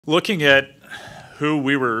Looking at who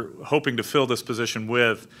we were hoping to fill this position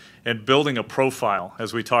with and building a profile,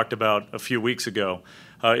 as we talked about a few weeks ago,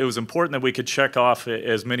 it was important that we could check off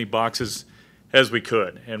as many boxes as we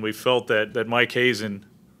could. And we felt that Mike Hazen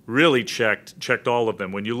really checked all of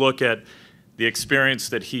them. When you look at the experience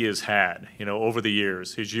that he has had, over the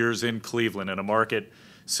years, his years in Cleveland in a market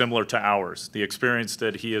similar to ours, the experience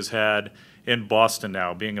that he has had in Boston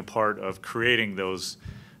now, being a part of creating those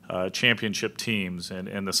championship teams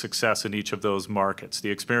and the success in each of those markets.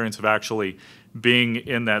 The experience of actually being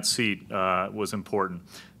in that seat was important.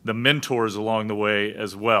 The mentors along the way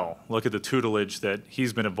as well. Look at the tutelage that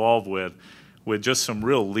he's been involved with just some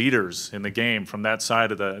real leaders in the game from that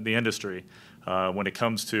side of the industry when it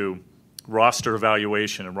comes to roster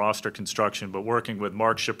evaluation and roster construction, but working with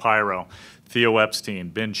Mark Shapiro, Theo Epstein,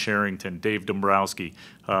 Ben Sherrington, Dave Dombrowski,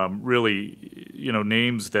 really,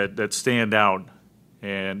 names that stand out,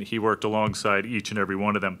 and he worked alongside each and every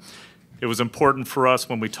one of them. It was important for us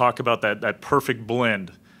when we talk about that perfect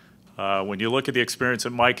blend. When you look at the experience that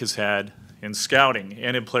Mike has had in scouting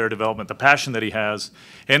and in player development, the passion that he has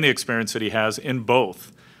and the experience that he has in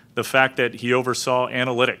both, the fact that he oversaw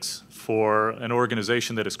analytics for an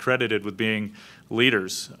organization that is credited with being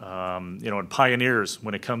leaders, and pioneers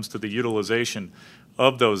when it comes to the utilization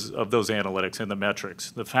of those analytics and the metrics.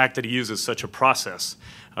 The fact that he uses such a process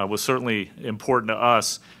was certainly important to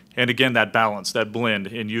us. And again, that balance, that blend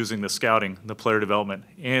in using the scouting, the player development,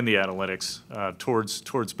 and the analytics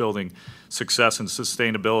towards building success and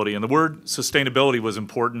sustainability. And the word sustainability was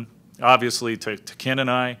important, obviously, to Ken and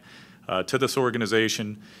I, to this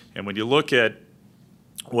organization. And when you look at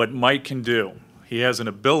what Mike can do, he has an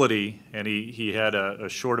ability, and he had a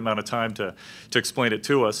short amount of time to explain it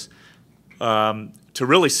to us, to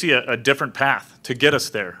really see a different path to get us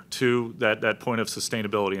there to that point of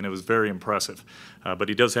sustainability, and it was very impressive. But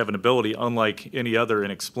he does have an ability, unlike any other,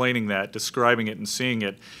 in explaining that, describing it, and seeing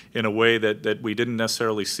it in a way that we didn't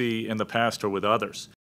necessarily see in the past or with others.